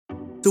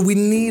So we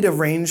need a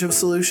range of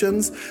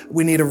solutions,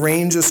 we need a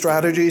range of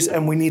strategies,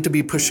 and we need to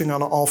be pushing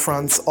on all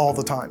fronts all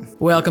the time.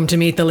 Welcome to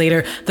Meet the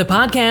Leader, the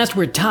podcast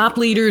where top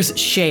leaders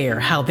share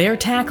how they're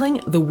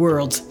tackling the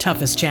world's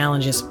toughest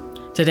challenges.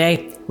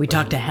 Today, we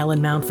talk to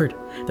Helen Mountford,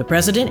 the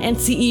president and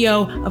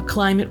CEO of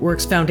Climate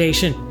Works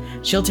Foundation.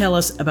 She'll tell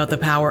us about the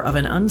power of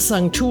an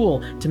unsung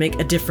tool to make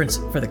a difference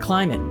for the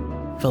climate: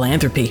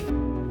 philanthropy.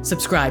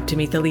 Subscribe to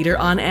Meet the Leader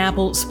on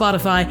Apple,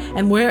 Spotify,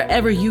 and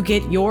wherever you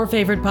get your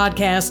favorite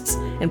podcasts.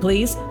 And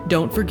please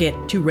don't forget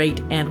to rate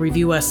and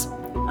review us.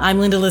 I'm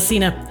Linda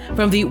Lucina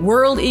from the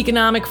World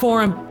Economic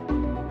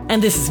Forum, and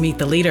this is Meet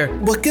the Leader.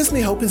 What gives me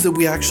hope is that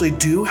we actually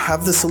do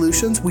have the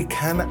solutions. We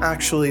can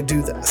actually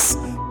do this.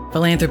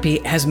 Philanthropy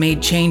has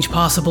made change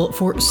possible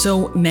for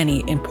so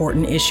many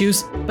important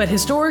issues, but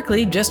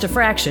historically, just a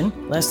fraction,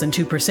 less than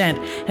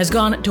 2%, has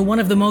gone to one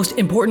of the most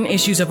important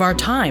issues of our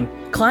time: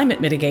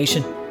 climate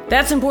mitigation.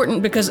 That's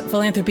important because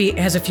philanthropy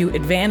has a few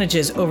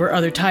advantages over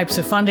other types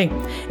of funding.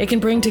 It can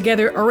bring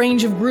together a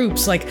range of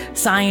groups like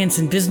science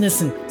and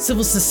business and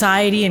civil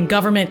society and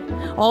government,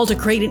 all to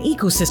create an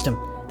ecosystem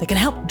that can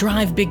help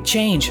drive big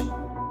change.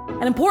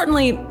 And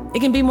importantly, it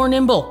can be more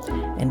nimble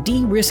and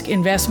de-risk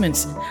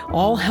investments,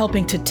 all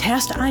helping to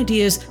test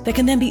ideas that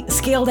can then be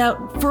scaled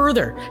out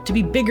further to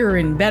be bigger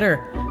and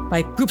better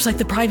by groups like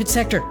the private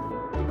sector.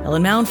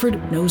 Helen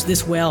Mountford knows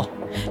this well.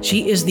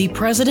 She is the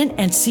president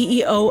and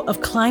CEO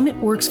of Climate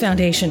Works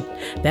Foundation.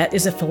 That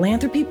is a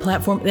philanthropy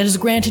platform that has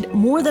granted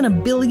more than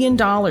 $1 billion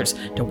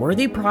to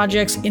worthy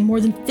projects in more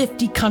than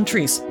 50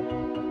 countries.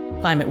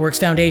 Climate Works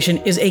Foundation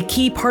is a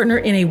key partner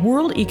in a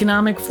World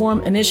Economic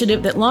Forum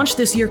initiative that launched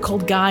this year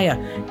called Gaia,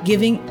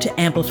 Giving to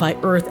Amplify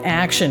Earth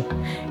Action.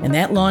 And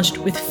that launched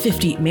with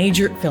 50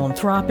 major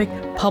philanthropic,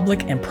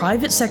 public, and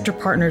private sector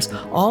partners,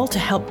 all to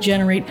help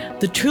generate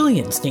the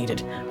trillions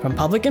needed from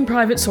public and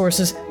private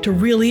sources to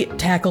really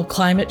tackle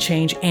climate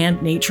change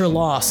and nature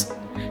loss.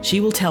 She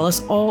will tell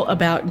us all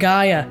about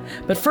Gaia.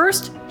 But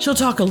first, she'll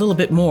talk a little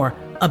bit more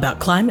about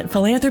climate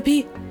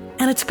philanthropy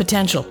and its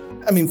potential.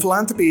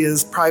 Philanthropy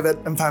is private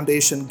and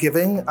foundation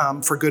giving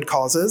for good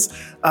causes.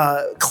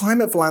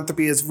 Climate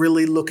philanthropy is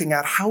really looking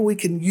at how we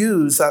can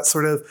use that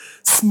sort of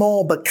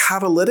small but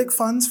catalytic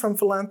funds from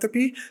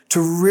philanthropy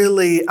to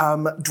really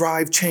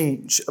drive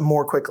change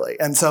more quickly.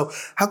 And so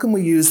how can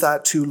we use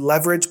that to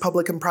leverage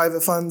public and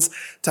private funds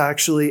to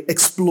actually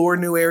explore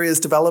new areas,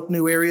 develop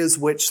new areas,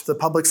 which the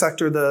public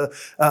sector, the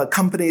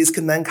companies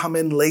can then come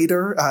in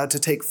later to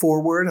take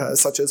forward,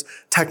 such as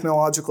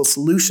technological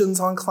solutions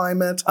on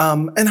climate?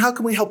 And how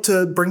can we help to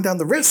bring down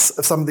the risks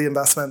of some of the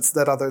investments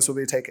that others will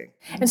be taking?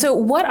 And so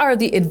what are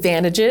the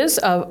advantages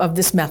of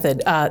this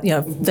method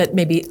that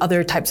maybe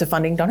other types of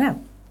funding don't have?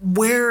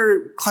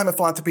 Where climate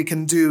philanthropy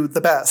can do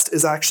the best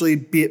is actually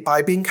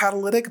by being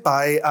catalytic,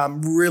 by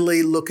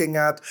really looking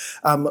at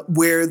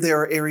where there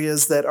are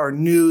areas that are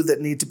new that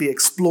need to be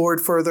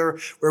explored further,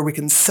 where we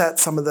can set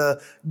some of the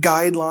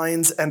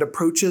guidelines and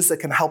approaches that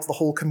can help the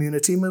whole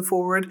community move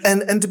forward,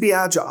 and to be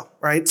agile,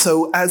 right?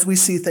 So as we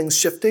see things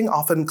shifting,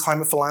 often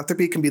climate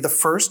philanthropy can be the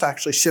first to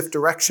actually shift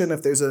direction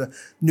if there's a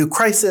new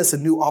crisis, a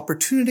new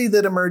opportunity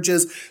that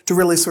emerges, to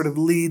really sort of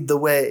lead the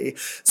way.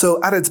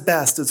 So at its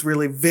best, it's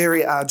really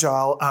very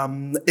agile.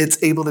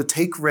 It's able to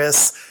take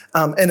risks,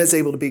 and it's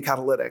able to be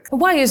catalytic.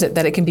 Why is it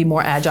that it can be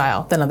more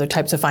agile than other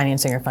types of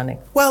financing or funding?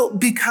 Well,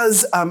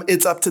 because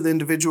it's up to the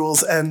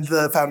individuals and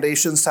the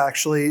foundations to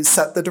actually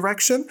set the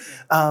direction,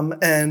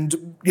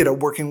 and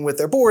working with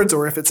their boards,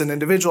 or if it's an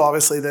individual,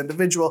 obviously the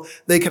individual,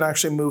 they can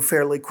actually move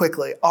fairly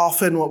quickly.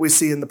 Often what we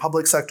see in the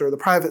public sector or the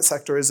private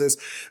sector is there's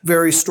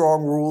very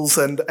strong rules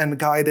and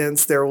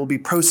guidance. There will be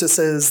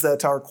processes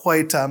that are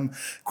quite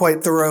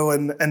thorough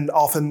and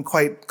often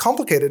quite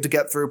complicated to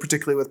get through,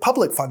 particularly with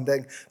public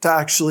funding, to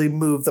actually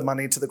move the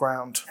money to the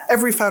ground.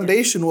 Every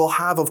foundation will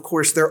have, of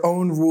course, their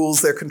own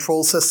rules, their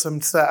control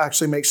systems to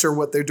actually make sure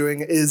what they're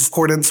doing is in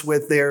accordance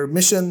with their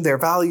mission, their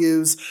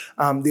values,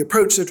 the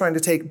approach they're trying to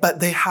take, but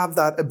they have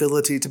that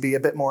ability to be a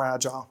bit more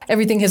agile.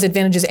 Everything has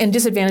advantages and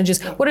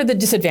disadvantages. What are the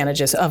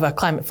disadvantages of a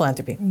climate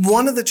philanthropy?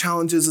 One of the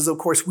challenges is, of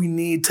course, we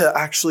need to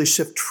actually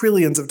shift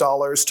trillions of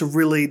dollars to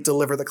really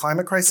deliver the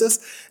climate crisis,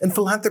 and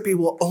philanthropy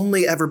will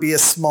only ever be a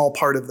small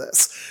part of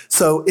this.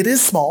 So it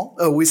is small.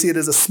 We see it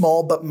as a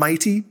small but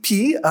mighty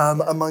P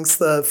amongst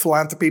the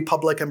philanthropy,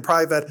 public and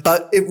private,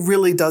 but it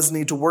really does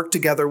need to work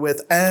together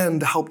with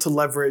and help to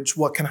leverage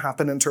what can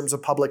happen in terms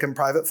of public and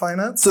private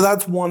finance. So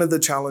that's one of the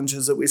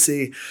challenges that we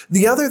see.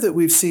 The other that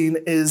we've seen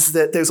is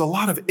that there's a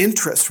lot of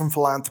interest from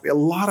philanthropy, a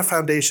lot of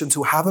foundations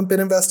who haven't been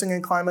investing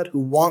in climate, who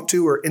want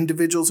to, or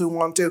individuals who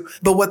want to,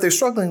 but what they're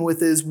struggling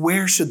with is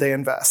where should they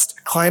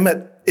invest?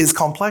 Climate is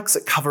complex.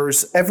 It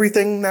covers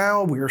everything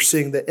now. We are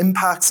seeing the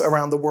impacts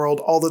around the world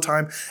all the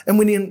time. And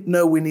we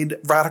need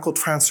radical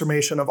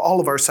transformation of all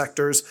of our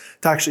sectors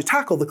to actually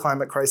tackle the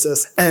climate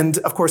crisis. And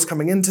of course,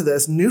 coming into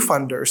this, new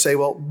funders say,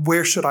 well,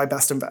 where should I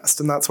best invest?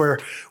 And that's where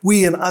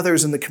we and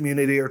others in the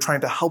community are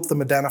trying to help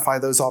them identify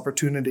those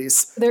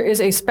opportunities. There is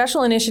a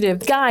special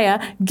initiative,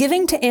 Gaia,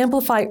 Giving to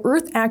Amplify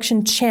Earth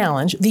Action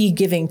Challenge, the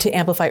Giving to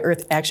Amplify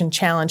Earth Action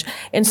Challenge.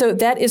 And so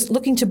that is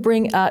looking to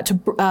bring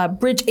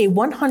bridge a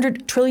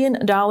 $100 trillion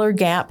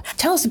gap.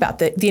 Tell us about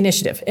the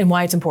initiative and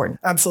why it's important.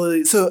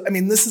 Absolutely. So,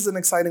 this is an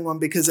exciting one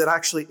because it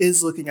actually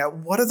is looking at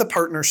what are the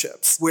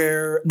partnerships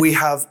where we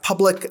have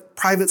public,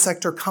 private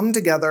sector come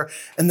together,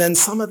 and then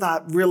some of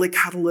that really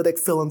catalytic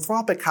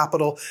philanthropic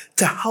capital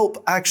to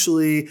help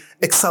actually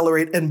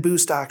accelerate and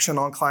boost action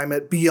on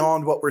climate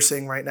beyond what we're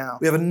seeing right now.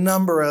 We have a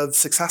number of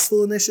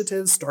successful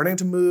initiatives starting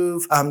to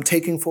move,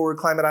 taking forward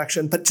climate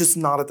action, but just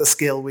not at the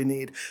scale we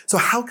need. So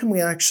how can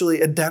we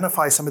actually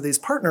identify some of these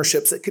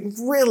partnerships that can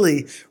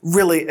really,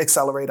 really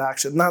accelerate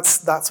action?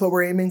 That's what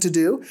we're aiming to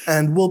do.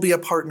 And we'll be a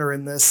partner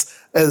in this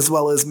as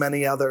well as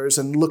many others,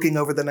 and looking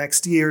over the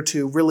next year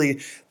to really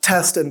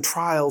test and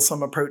trial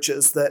some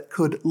approaches that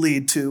could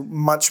lead to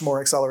much more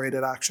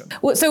accelerated action.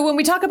 Well, so when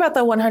we talk about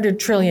the $100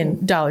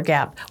 trillion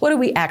gap, what are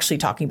we actually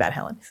talking about,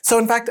 Helen? So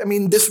in fact,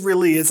 this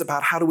really is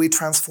about how do we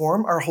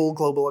transform our whole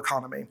global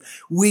economy.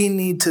 We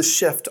need to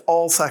shift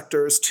all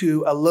sectors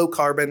to a low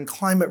carbon,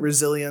 climate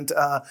resilient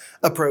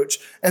approach.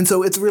 And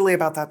so it's really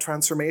about that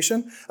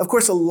transformation. Of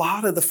course, a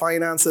lot of the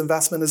finance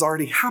investment is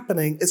already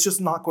happening. It's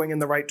just not going in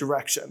the right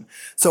direction.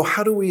 So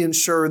how do we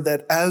ensure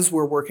that as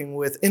we're working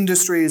with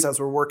industries, as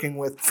we're working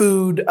with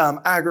food,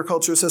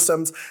 agriculture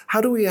systems,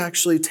 how do we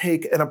actually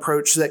take an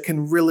approach that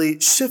can really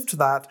shift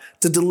that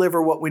to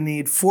deliver what we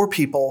need for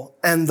people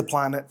and the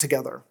planet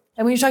together?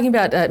 And when you're talking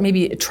about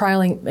maybe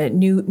trialing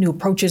new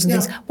approaches and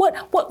things,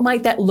 what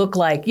might that look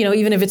like?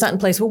 Even if it's not in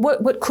place,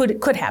 what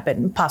could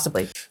happen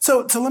possibly?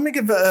 So let me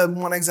give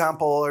one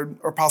example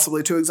or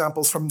possibly two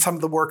examples from some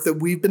of the work that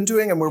we've been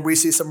doing and where we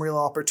see some real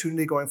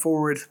opportunity going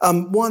forward.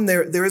 One,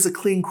 there is a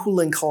clean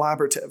cooling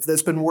collaborative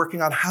that's been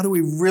working on how do we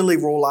really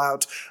roll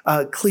out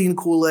clean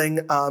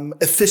cooling,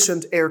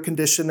 efficient air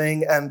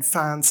conditioning and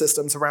fan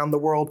systems around the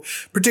world,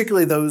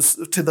 particularly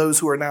those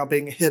who are now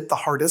being hit the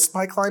hardest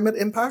by climate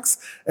impacts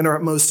and are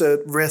at most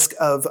at risk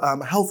of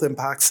health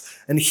impacts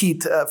and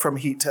heat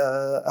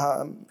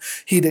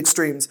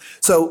extremes.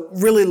 So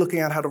really looking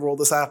at how to roll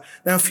this out.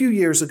 Now, a few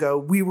years ago,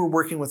 we were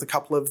working with a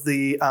couple of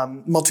the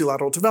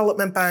multilateral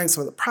development banks,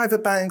 some of the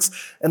private banks,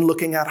 and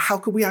looking at how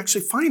could we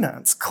actually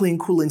finance clean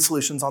cooling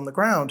solutions on the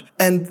ground.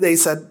 And they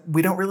said,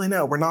 we don't really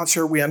know. We're not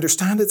sure. We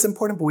understand it's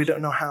important, but we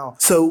don't know how.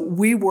 So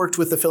we worked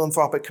with the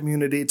philanthropic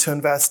community to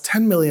invest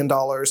 $10 million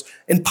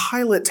in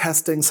pilot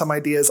testing some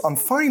ideas on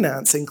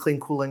financing clean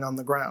cooling on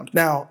the ground.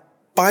 Now,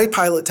 by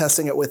pilot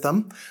testing it with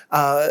them,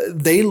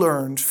 they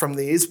learned from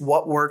these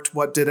what worked,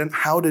 what didn't,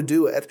 how to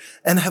do it,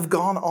 and have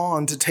gone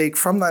on to take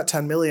from that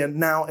 10 million,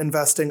 now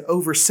investing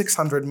over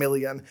 600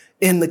 million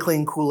in the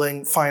clean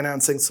cooling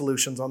financing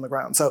solutions on the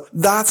ground. So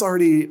that's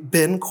already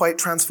been quite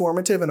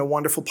transformative and a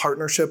wonderful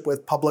partnership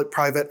with public,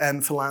 private,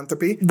 and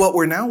philanthropy. What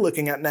we're now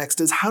looking at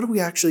next is how do we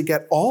actually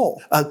get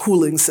all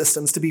cooling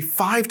systems to be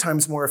 5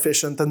 times more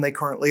efficient than they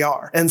currently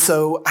are? And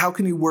so how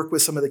can you work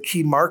with some of the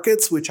key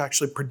markets which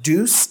actually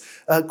produce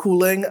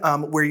cooling,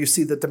 where you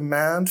see the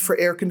demand for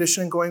air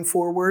conditioning going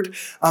forward,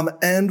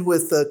 and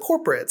with the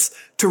corporates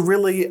to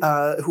really,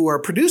 who are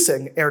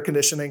producing air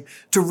conditioning,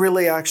 to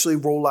really actually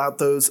roll out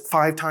those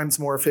 5 times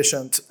more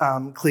efficient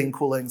clean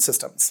cooling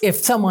systems. If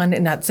someone,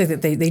 and not say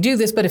that they do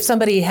this, but if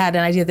somebody had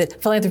an idea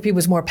that philanthropy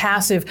was more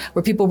passive,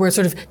 where people were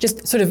sort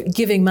of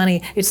giving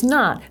money, it's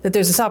not. That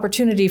there's this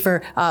opportunity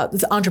for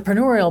this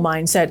entrepreneurial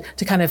mindset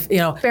to kind of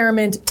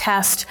experiment,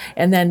 test,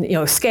 and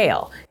then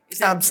scale.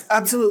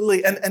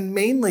 Absolutely. And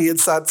mainly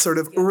it's that sort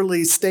of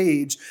early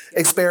stage,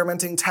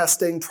 experimenting,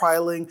 testing,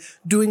 trialing,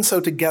 doing so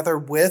together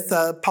with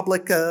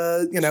public,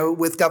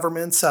 with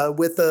governments,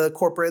 with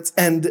corporates.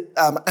 And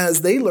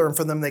as they learn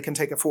from them, they can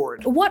take it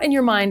forward. What in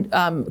your mind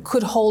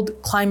could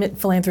hold climate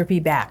philanthropy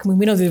back?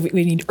 We know that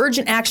we need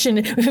urgent action.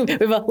 We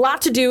have a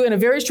lot to do in a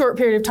very short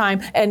period of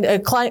time.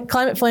 And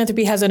climate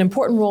philanthropy has an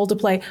important role to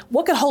play.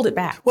 What could hold it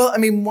back? Well,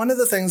 one of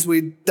the things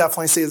we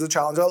definitely see as a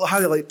challenge, I'll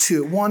highlight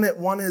two.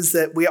 One is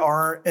that we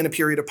are in a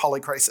period of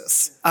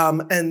polycrisis.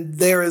 And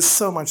there is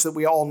so much that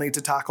we all need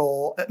to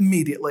tackle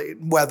immediately,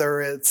 whether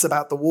it's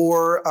about the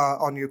war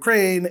on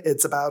Ukraine,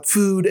 it's about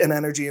food and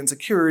energy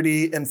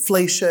insecurity,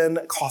 inflation,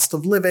 cost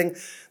of living.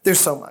 There's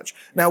so much.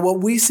 Now, what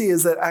we see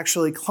is that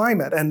actually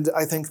climate, and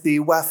I think the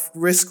WEF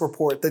risk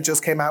report that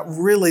just came out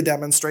really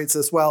demonstrates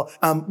this well.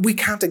 We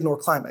can't ignore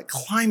climate.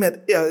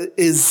 Climate,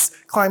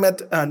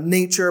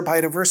 nature,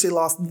 biodiversity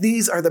loss.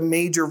 These are the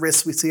major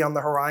risks we see on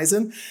the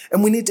horizon,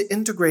 and we need to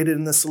integrate it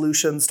in the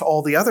solutions to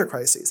all the other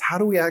crises? How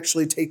do we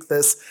actually take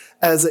this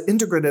as an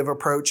integrative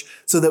approach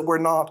so that we're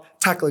not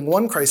tackling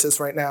one crisis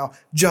right now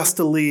just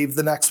to leave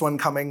the next one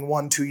coming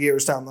 1-2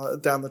 years down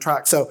the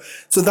track? So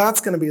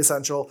that's going to be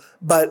essential,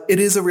 but it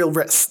is a real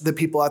risk that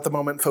people at the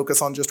moment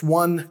focus on just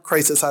one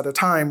crisis at a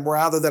time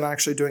rather than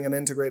actually doing an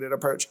integrated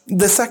approach.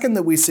 The second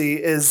that we see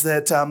is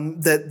that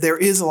there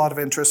is a lot of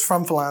interest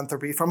from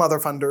philanthropy, from other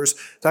funders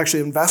to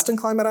actually invest in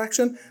climate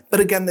action, but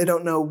again, they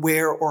don't know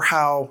where or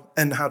how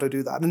to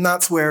do that. And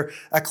that's where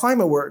at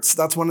ClimateWorks,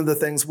 that's one of the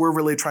things we're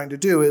really trying to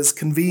do is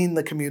convene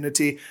the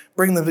community,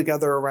 bring them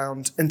together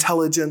around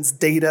intelligence,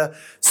 data,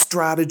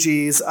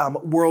 strategies,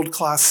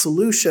 world-class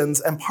solutions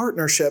and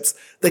partnerships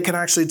that can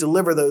actually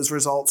deliver those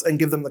results and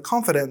give them the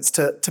confidence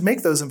to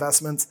make those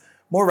investments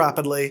more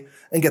rapidly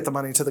and get the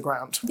money to the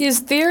ground.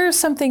 Is there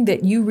something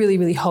that you really,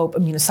 really hope,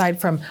 aside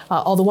from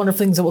all the wonderful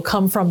things that will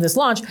come from this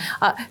launch,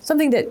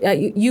 something that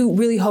you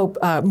really hope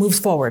moves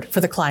forward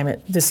for the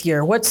climate this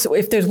year?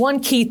 If there's one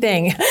key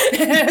thing, we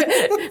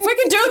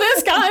can do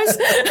this, guys.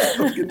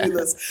 We can do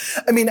this.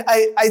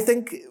 I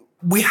think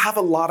we have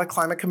a lot of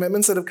climate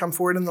commitments that have come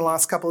forward in the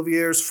last couple of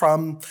years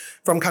from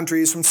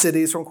countries, from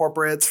cities, from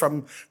corporates,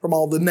 from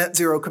all the net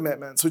zero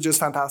commitments, which is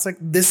fantastic.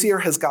 This year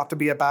has got to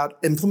be about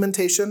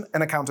implementation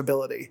and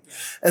accountability.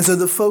 And so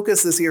the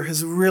focus this year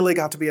has really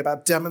got to be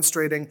about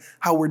demonstrating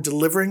how we're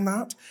delivering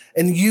that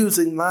and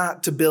using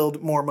that to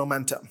build more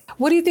momentum.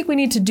 What do you think we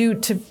need to do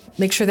to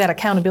make sure that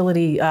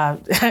accountability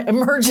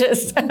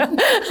emerges?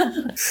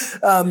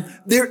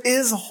 There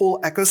is a whole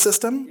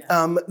ecosystem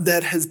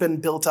that has been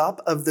built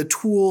up of the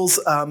tools,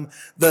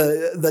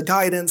 the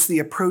guidance, the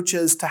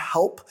approaches to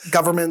help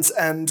governments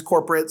and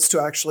corporates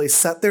to actually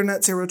set their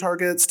net zero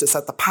targets, to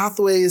set the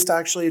pathways to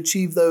actually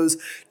achieve those,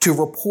 to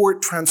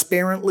report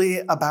transparently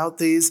about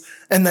these,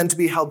 and then to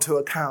be held to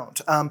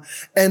account.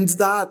 And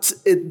that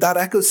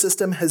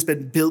ecosystem has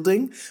been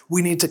building.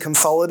 We need to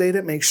consolidate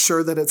it, make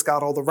sure that it's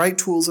got all the right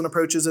tools and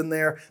approaches in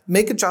there,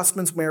 make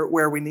adjustments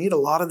where we need. A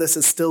lot of this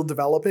is still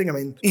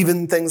developing.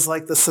 Even things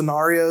like the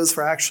scenarios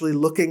for actually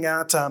looking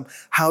at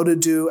how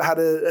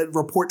to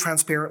report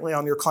transparently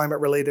on your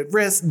climate-related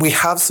risks. We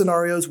have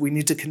scenarios. We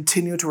need to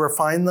continue to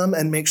refine them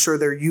and make sure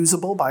they're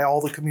usable by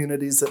all the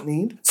communities that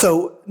need.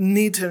 So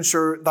need to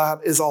ensure that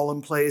is all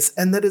in place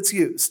and that it's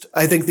used.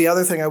 I think the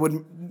other thing I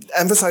would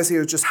emphasize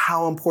here is just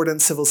how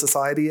important civil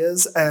society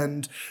is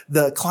and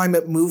the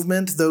climate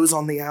movement, those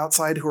on the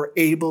outside who are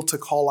able to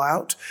call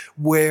out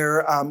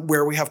where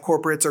we have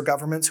corporates or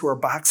governments who are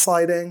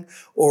backsliding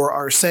or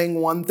are saying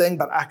one thing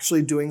but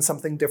actually doing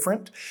something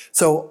different.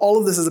 So all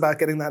of this is about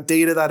getting that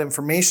data, that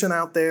information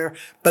out there,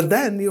 but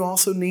then you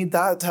also need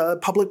that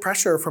public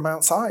pressure from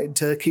outside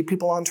to keep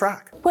people on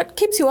track. What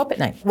keeps you up at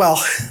night?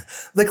 Well,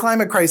 the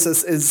climate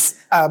crisis is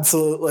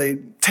absolutely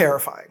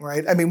terrifying,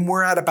 right?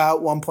 We're at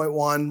about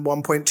 1.1,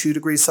 1.2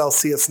 degrees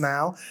Celsius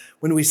now.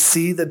 When we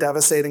see the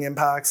devastating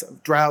impacts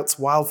of droughts,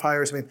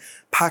 wildfires,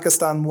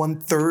 Pakistan,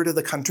 1/3 of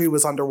the country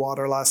was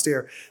underwater last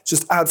year. It's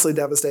just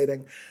absolutely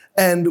devastating.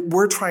 And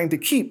we're trying to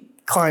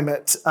keep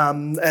climate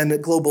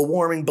and global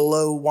warming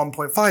below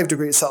 1.5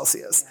 degrees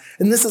Celsius.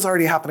 And this is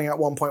already happening at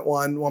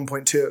 1.1,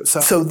 1.2.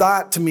 So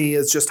that to me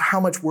is just how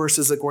much worse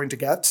is it going to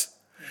get?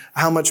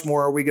 How much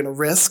more are we going to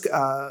risk?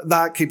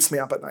 That keeps me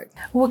up at night.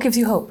 What gives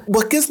you hope?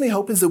 What gives me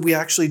hope is that we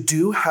actually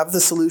do have the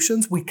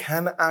solutions. We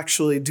can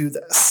actually do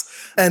this.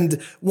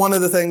 And one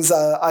of the things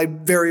I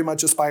very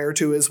much aspire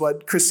to is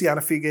what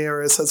Christiana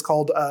Figueres has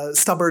called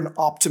stubborn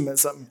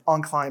optimism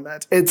on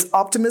climate. It's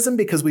optimism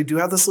because we do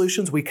have the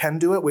solutions. We can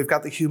do it. We've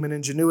got the human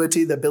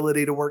ingenuity, the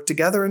ability to work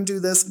together and do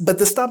this. But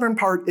the stubborn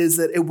part is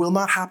that it will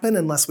not happen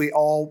unless we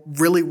all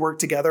really work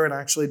together and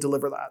actually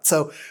deliver that.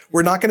 So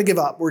we're not going to give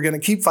up. We're going to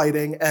keep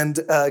fighting and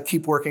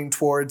keep working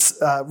towards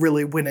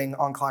really winning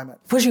on climate.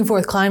 Pushing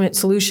forth climate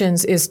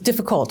solutions is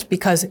difficult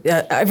because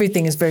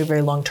everything is very,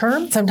 very long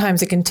term.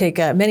 Sometimes it can take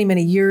many,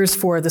 many years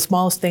for the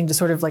smallest thing to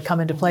sort of come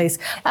into place.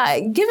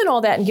 Given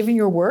all that and given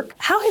your work,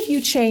 how have you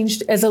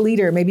changed as a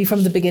leader, maybe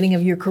from the beginning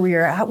of your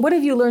career? What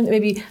have you learned that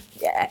maybe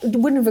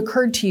wouldn't have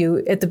occurred to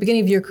you at the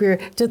beginning of your career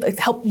to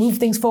help move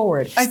things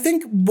forward? I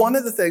think one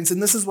of the things,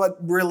 and this is what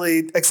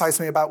really excites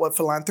me about what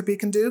philanthropy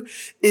can do,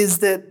 is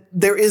that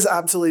there is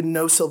absolutely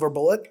no silver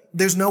bullet.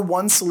 There's no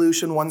one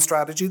solution, one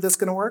strategy that's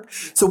going to work.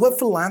 So what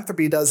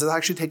philanthropy does is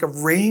actually take a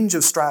range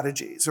of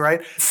strategies,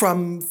 right?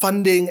 From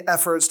funding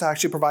efforts to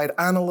actually provide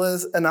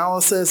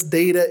analysis,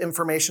 data,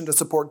 information to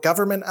support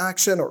government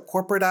action or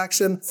corporate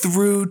action,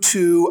 through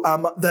to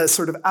the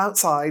sort of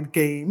outside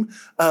game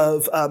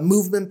of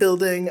movement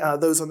building,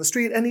 those on the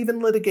street, and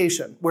even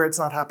litigation where it's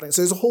not happening.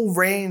 So there's a whole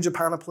range of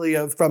panoply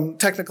from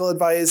technical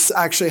advice,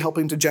 actually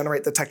helping to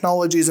generate the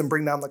technologies and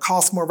bring down the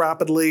costs more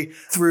rapidly,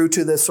 through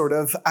to this sort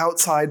of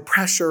outside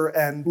pressure pressure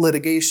and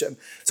litigation.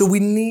 So we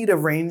need a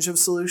range of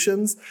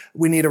solutions.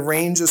 We need a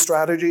range of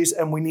strategies,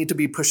 and we need to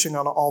be pushing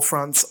on all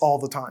fronts all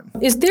the time.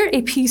 Is there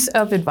a piece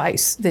of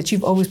advice that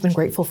you've always been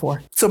grateful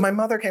for? So my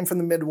mother came from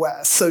the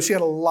Midwest, so she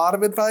had a lot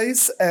of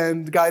advice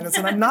and guidance,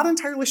 and I'm not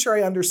entirely sure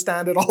I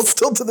understand it all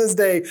still to this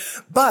day.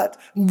 But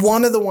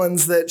one of the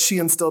ones that she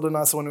instilled in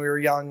us when we were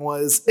young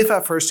was, if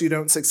at first you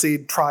don't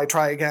succeed,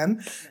 try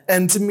again.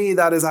 And to me,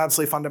 that is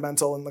absolutely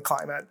fundamental in the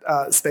climate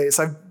space.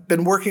 I've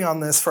been working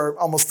on this for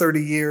almost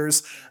 30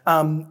 years,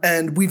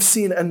 and we've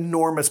seen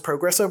enormous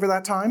progress over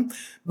that time.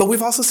 But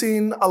we've also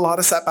seen a lot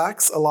of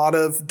setbacks, a lot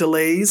of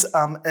delays,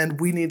 and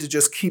we need to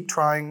just keep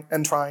trying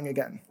and trying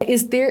again.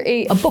 Is there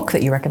a book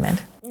that you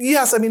recommend?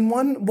 Yes, I mean,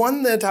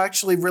 one that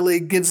actually really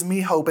gives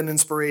me hope and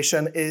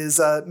inspiration is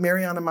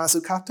Mariana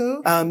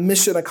Mazzucato,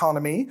 Mission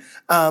Economy.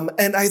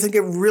 And I think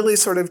it really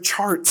sort of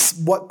charts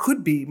what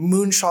could be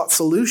moonshot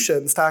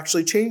solutions to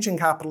actually changing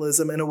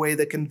capitalism in a way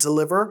that can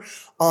deliver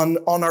on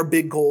our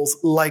big goals,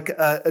 like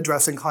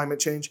addressing climate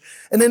change,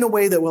 and in a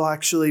way that will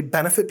actually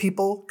benefit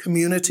people,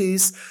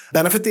 communities,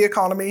 benefit the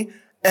economy,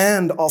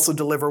 and also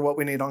deliver what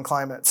we need on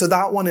climate. So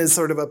that one is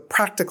sort of a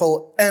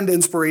practical and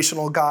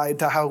inspirational guide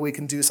to how we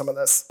can do some of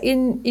this.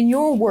 In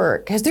your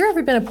work, has there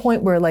ever been a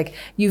point where, like,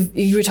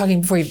 you were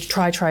talking before, you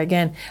try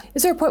again,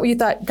 is there a point where you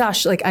thought,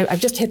 gosh, like I've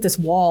just hit this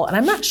wall and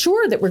I'm not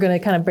sure that we're going to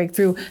kind of break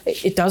through?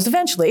 It does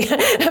eventually,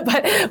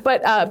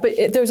 but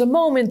there's a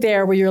moment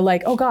there where you're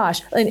like, oh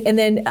gosh, and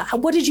then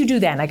what did you do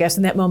then? I guess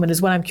in that moment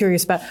is what I'm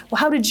curious about.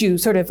 Well, how did you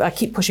sort of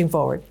keep pushing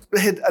forward?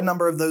 Hit a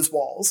number of those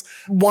walls.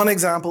 One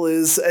example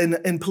is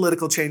in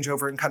political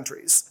changeover in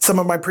countries. Some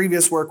of my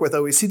previous work with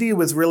OECD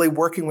was really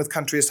working with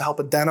countries to help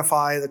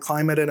identify the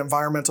climate and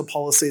environmental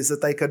policies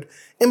that they could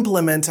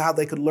implement, how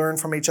they could learn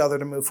from each other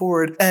to move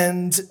forward.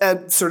 And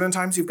at certain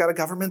times, you've got a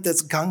government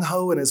that's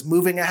gung-ho and is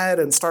moving ahead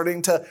and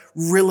starting to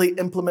really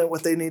implement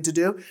what they need to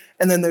do.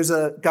 And then there's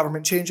a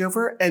government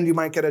changeover, and you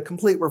might get a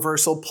complete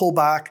reversal,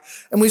 pullback.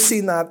 And we've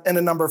seen that in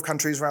a number of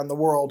countries around the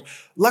world.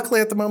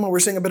 Luckily, at the moment, we're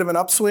seeing a bit of an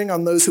upswing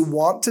on those who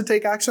want to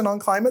take action on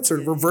climate,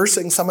 sort of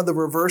reversing some of the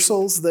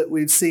reversals that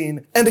we've seen.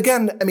 And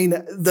again, I mean,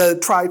 the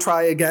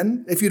try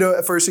again. If you don't,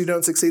 at first you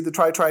don't succeed, the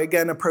try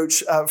again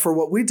approach for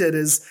what we did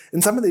is,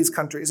 in some of these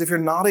countries, if you're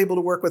not able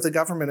to work with the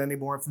government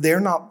anymore, if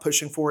they're not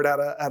pushing forward at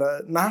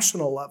a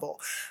national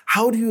level,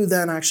 how do you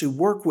then actually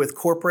work with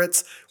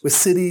corporates, with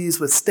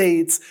cities, with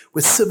states,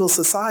 with civil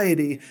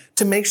society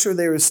to make sure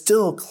there is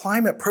still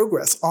climate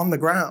progress on the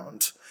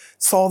ground?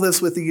 Saw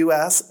this with the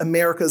US,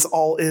 America's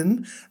all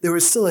in. There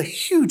was still a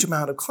huge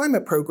amount of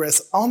climate progress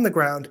on the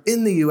ground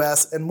in the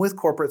US and with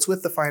corporates,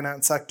 with the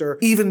finance sector,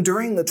 even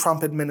during the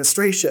Trump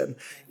administration.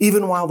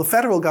 Even while the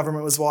federal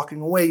government was walking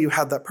away, you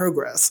had that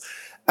progress.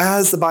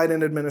 As the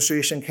Biden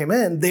administration came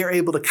in, they're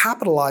able to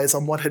capitalize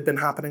on what had been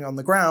happening on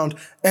the ground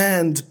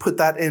and put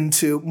that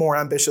into more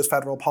ambitious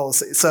federal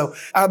policy. So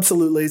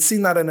absolutely,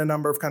 seen that in a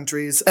number of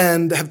countries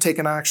and have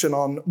taken action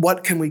on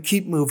what can we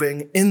keep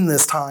moving in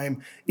this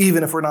time,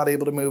 even if we're not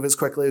able to move as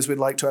quickly as we'd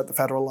like to at the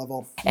federal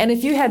level. And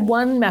if you had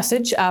one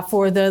message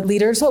for the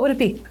leaders, what would it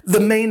be? The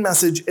main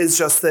message is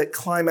just that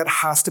climate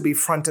has to be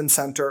front and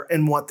center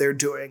in what they're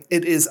doing.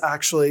 It is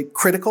actually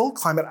critical.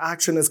 Climate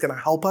action is going to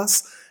help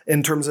us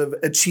in terms of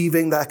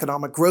achieving the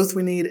economic growth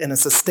we need in a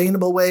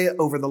sustainable way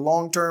over the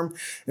long term,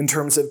 in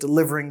terms of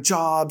delivering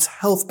jobs,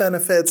 health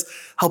benefits,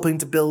 helping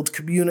to build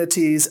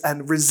communities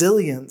and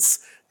resilience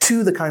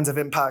to the kinds of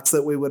impacts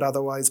that we would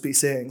otherwise be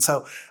seeing.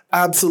 So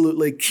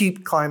absolutely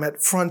keep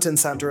climate front and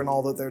center in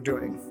all that they're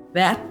doing.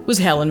 That was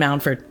Helen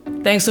Mountford.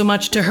 Thanks so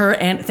much to her,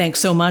 and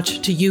thanks so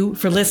much to you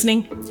for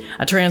listening.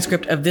 A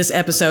transcript of this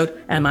episode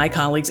and my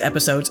colleagues'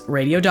 episodes,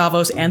 Radio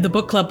Davos and the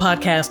Book Club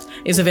podcast,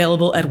 is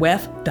available at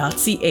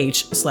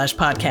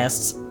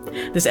wef.ch/podcasts.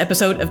 This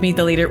episode of Meet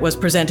the Leader was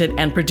presented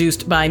and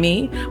produced by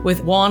me,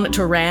 with Juan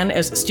Turan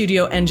as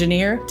studio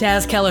engineer,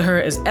 Taz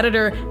Kelleher as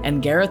editor,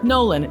 and Gareth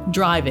Nolan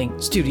driving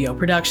studio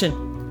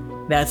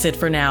production. That's it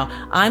for now.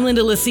 I'm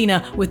Linda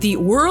Lacina with the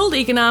World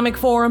Economic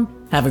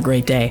Forum. Have a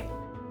great day.